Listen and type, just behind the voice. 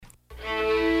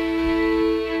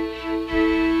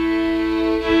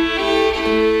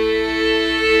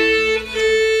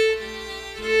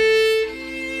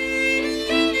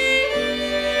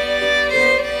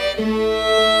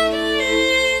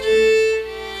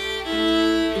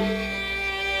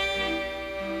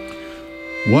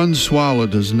One swallow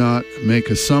does not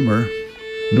make a summer,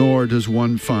 nor does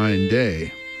one fine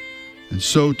day. And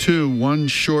so, too, one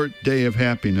short day of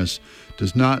happiness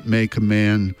does not make a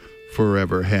man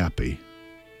forever happy.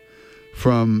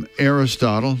 From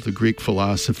Aristotle, the Greek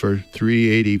philosopher,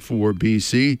 384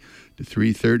 BC to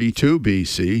 332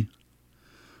 BC.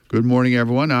 Good morning,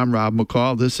 everyone. I'm Rob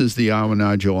McCall. This is the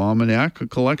Awanadjo Almanac, a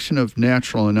collection of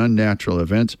natural and unnatural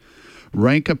events,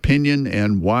 rank opinion,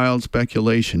 and wild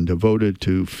speculation devoted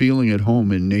to feeling at home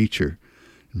in nature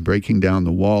and breaking down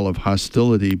the wall of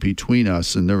hostility between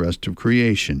us and the rest of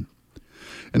creation.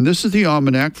 And this is the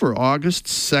Almanac for August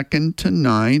 2nd to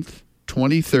 9th,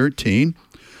 2013,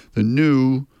 the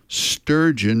new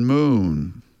Sturgeon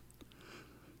moon.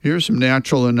 Here are some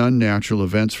natural and unnatural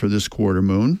events for this quarter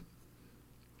moon.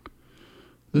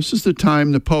 This is the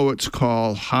time the poets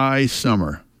call high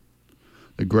summer.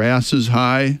 The grass is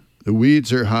high, the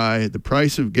weeds are high, the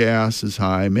price of gas is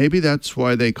high. Maybe that's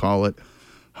why they call it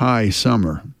high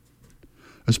summer.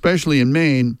 Especially in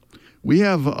Maine, we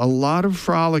have a lot of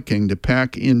frolicking to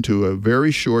pack into a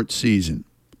very short season.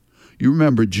 You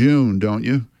remember June, don't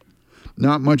you?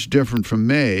 Not much different from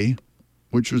May,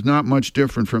 which was not much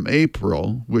different from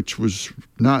April, which was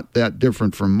not that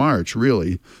different from March,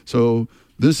 really. So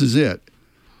this is it.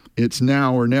 It's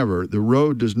now or never. The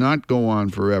road does not go on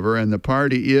forever, and the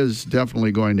party is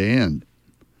definitely going to end.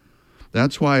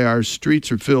 That's why our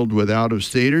streets are filled with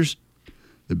out-of-staters.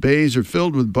 The bays are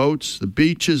filled with boats. The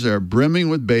beaches are brimming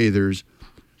with bathers,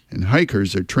 and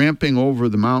hikers are tramping over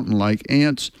the mountain like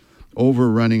ants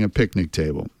overrunning a picnic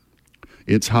table.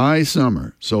 It's high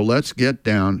summer, so let's get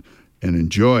down and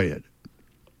enjoy it.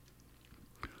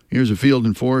 Here's a Field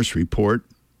and Forest report.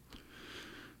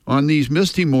 On these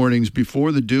misty mornings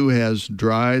before the dew has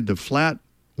dried, the flat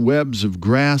webs of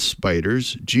grass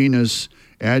spiders, genus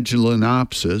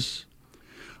Agelenopsis,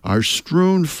 are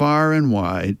strewn far and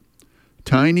wide,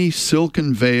 tiny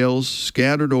silken veils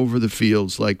scattered over the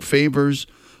fields like favors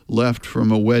left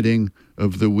from a wedding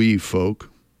of the wee folk.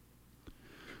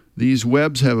 These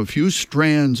webs have a few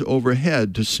strands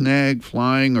overhead to snag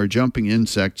flying or jumping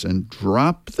insects and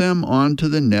drop them onto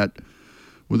the net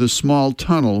with a small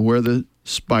tunnel where the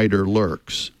spider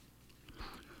lurks.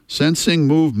 Sensing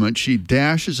movement, she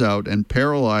dashes out and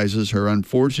paralyzes her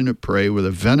unfortunate prey with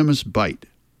a venomous bite.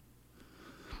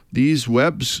 These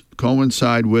webs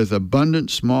coincide with abundant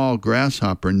small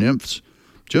grasshopper nymphs,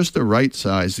 just the right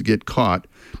size to get caught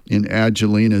in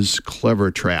Agelina's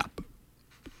clever trap.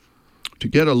 To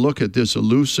get a look at this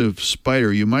elusive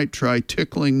spider, you might try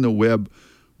tickling the web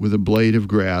with a blade of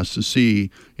grass to see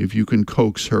if you can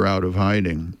coax her out of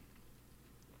hiding.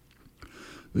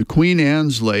 The Queen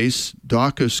Anne's lace,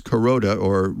 Daucus carota,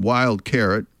 or wild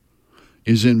carrot,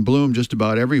 is in bloom just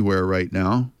about everywhere right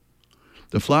now.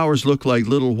 The flowers look like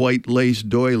little white lace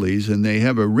doilies, and they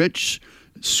have a rich,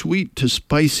 sweet to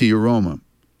spicy aroma.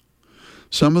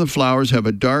 Some of the flowers have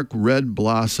a dark red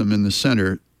blossom in the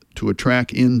center to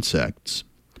attract insects,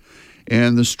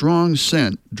 and the strong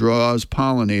scent draws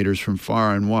pollinators from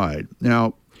far and wide.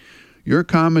 Now, your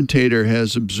commentator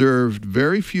has observed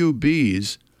very few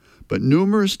bees, but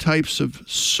numerous types of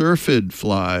syrphid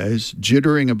flies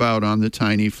jittering about on the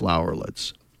tiny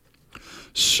flowerlets.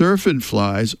 Syrphid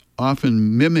flies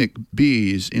often mimic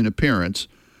bees in appearance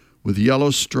with yellow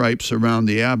stripes around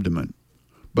the abdomen,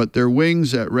 but their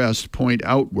wings at rest point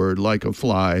outward like a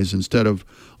fly's instead of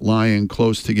lying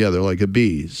close together like a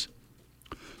bee's.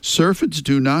 Syrphids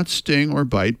do not sting or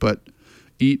bite, but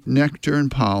eat nectar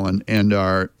and pollen and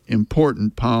are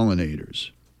important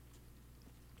pollinators.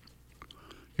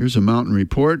 Here's a mountain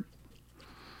report.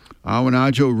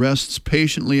 Awanadjo rests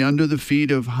patiently under the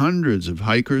feet of hundreds of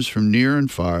hikers from near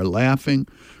and far, laughing,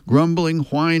 grumbling,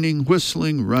 whining,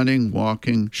 whistling, running,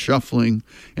 walking, shuffling,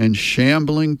 and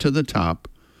shambling to the top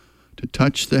to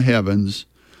touch the heavens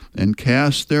and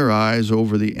cast their eyes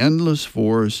over the endless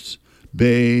forests,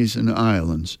 bays, and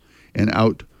islands and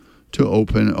out to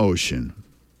open ocean,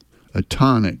 a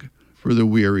tonic for the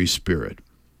weary spirit.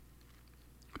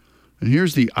 And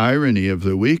here's the irony of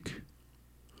the week.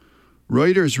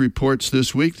 Reuters reports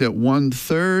this week that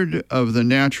 1/3 of the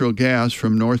natural gas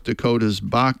from North Dakota's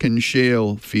Bakken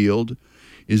shale field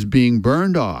is being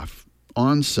burned off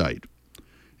on site,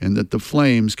 and that the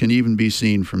flames can even be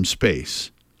seen from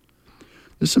space.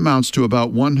 This amounts to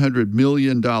about $100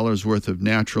 million worth of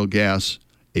natural gas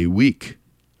a week.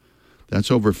 That's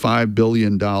over $5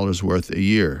 billion worth a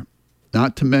year,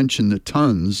 not to mention the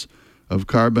tons of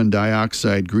carbon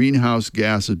dioxide greenhouse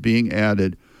gases being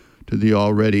added to the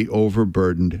already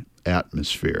overburdened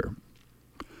atmosphere.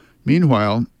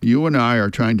 Meanwhile, you and I are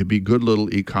trying to be good little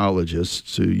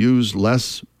ecologists to use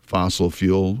less fossil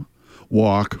fuel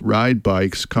walk, ride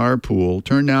bikes, carpool,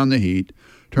 turn down the heat,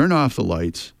 turn off the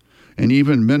lights, and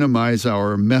even minimize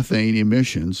our methane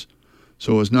emissions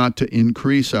so as not to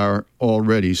increase our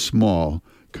already small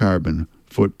carbon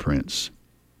footprints.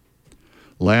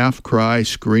 Laugh, cry,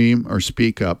 scream, or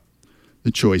speak up.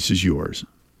 The choice is yours.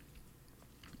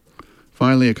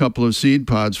 Finally, a couple of seed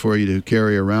pods for you to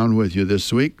carry around with you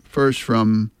this week. First,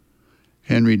 from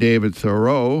Henry David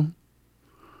Thoreau,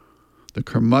 the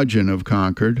curmudgeon of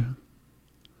Concord.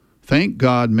 Thank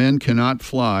God men cannot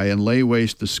fly and lay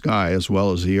waste the sky as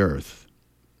well as the earth.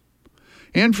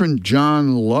 And from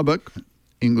John Lubbock,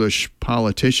 English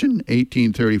politician,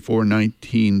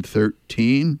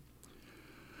 1834-1913.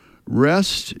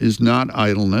 Rest is not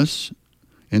idleness,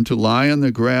 and to lie on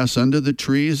the grass under the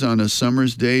trees on a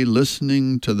summer's day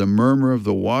listening to the murmur of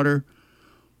the water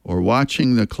or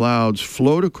watching the clouds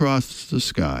float across the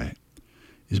sky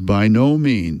is by no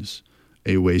means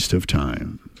a waste of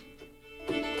time.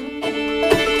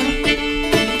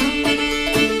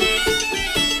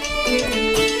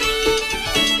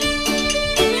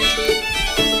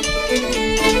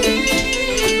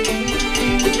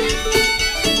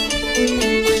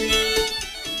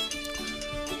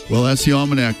 Well, that's the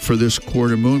almanac for this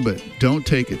quarter moon, but don't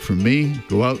take it from me.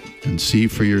 Go out and see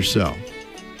for yourself.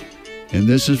 And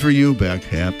this is for you, Beck.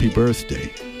 Happy birthday.